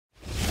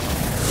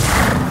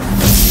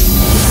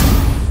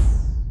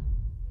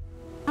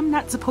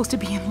not supposed to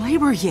be in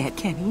labor yet,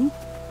 Kenny.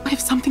 What if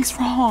something's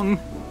wrong?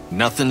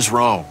 Nothing's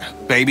wrong.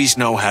 Babies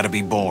know how to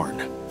be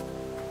born.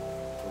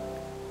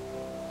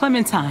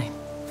 Clementine.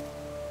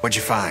 What'd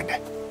you find?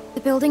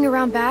 The building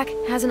around back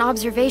has an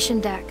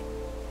observation deck.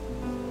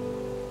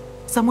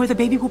 Somewhere the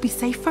baby will be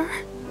safer?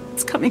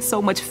 It's coming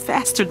so much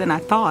faster than I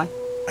thought.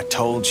 I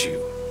told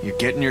you. You're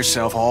getting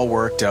yourself all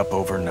worked up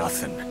over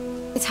nothing.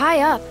 It's high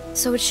up,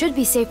 so it should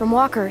be safe from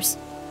walkers.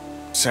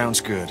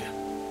 Sounds good.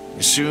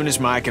 As soon as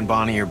Mike and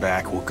Bonnie are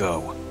back, we'll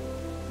go.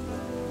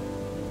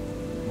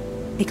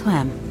 Hey,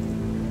 Clem.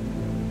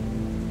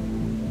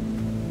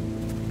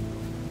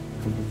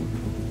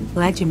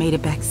 Glad you made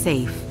it back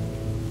safe.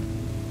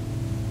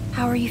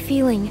 How are you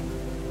feeling?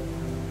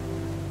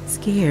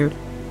 Scared.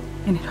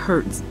 And it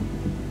hurts.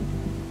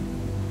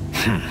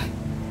 I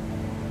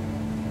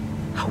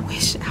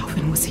wish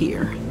Alvin was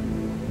here.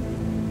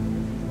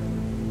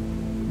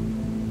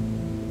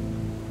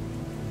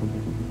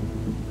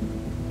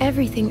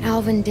 Everything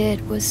Alvin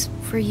did was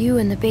for you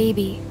and the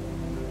baby.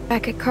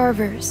 Back at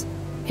Carver's,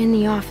 in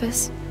the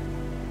office.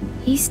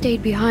 He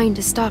stayed behind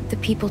to stop the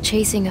people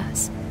chasing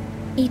us.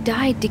 He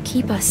died to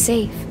keep us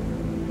safe.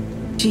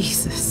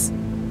 Jesus.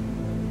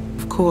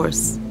 Of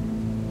course.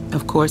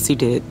 Of course he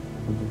did.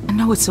 I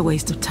know it's a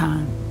waste of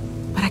time,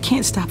 but I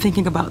can't stop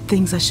thinking about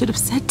things I should have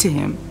said to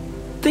him.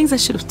 Things I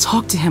should have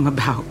talked to him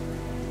about.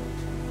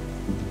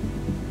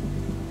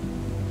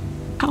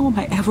 How am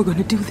I ever going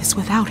to do this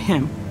without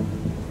him?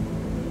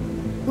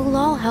 We'll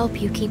all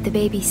help you keep the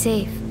baby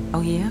safe.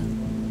 Oh, yeah?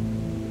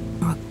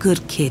 You're a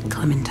good kid,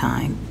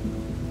 Clementine.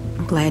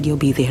 I'm glad you'll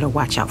be there to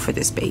watch out for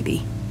this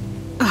baby.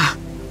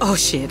 Oh,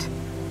 shit.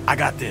 I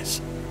got this.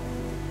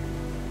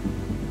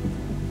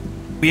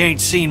 We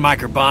ain't seen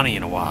Mike or Bonnie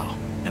in a while,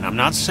 and I'm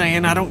not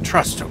saying I don't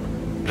trust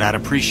them, but I'd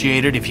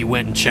appreciate it if you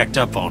went and checked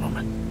up on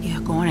them. Yeah,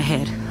 go on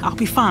ahead. I'll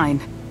be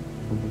fine.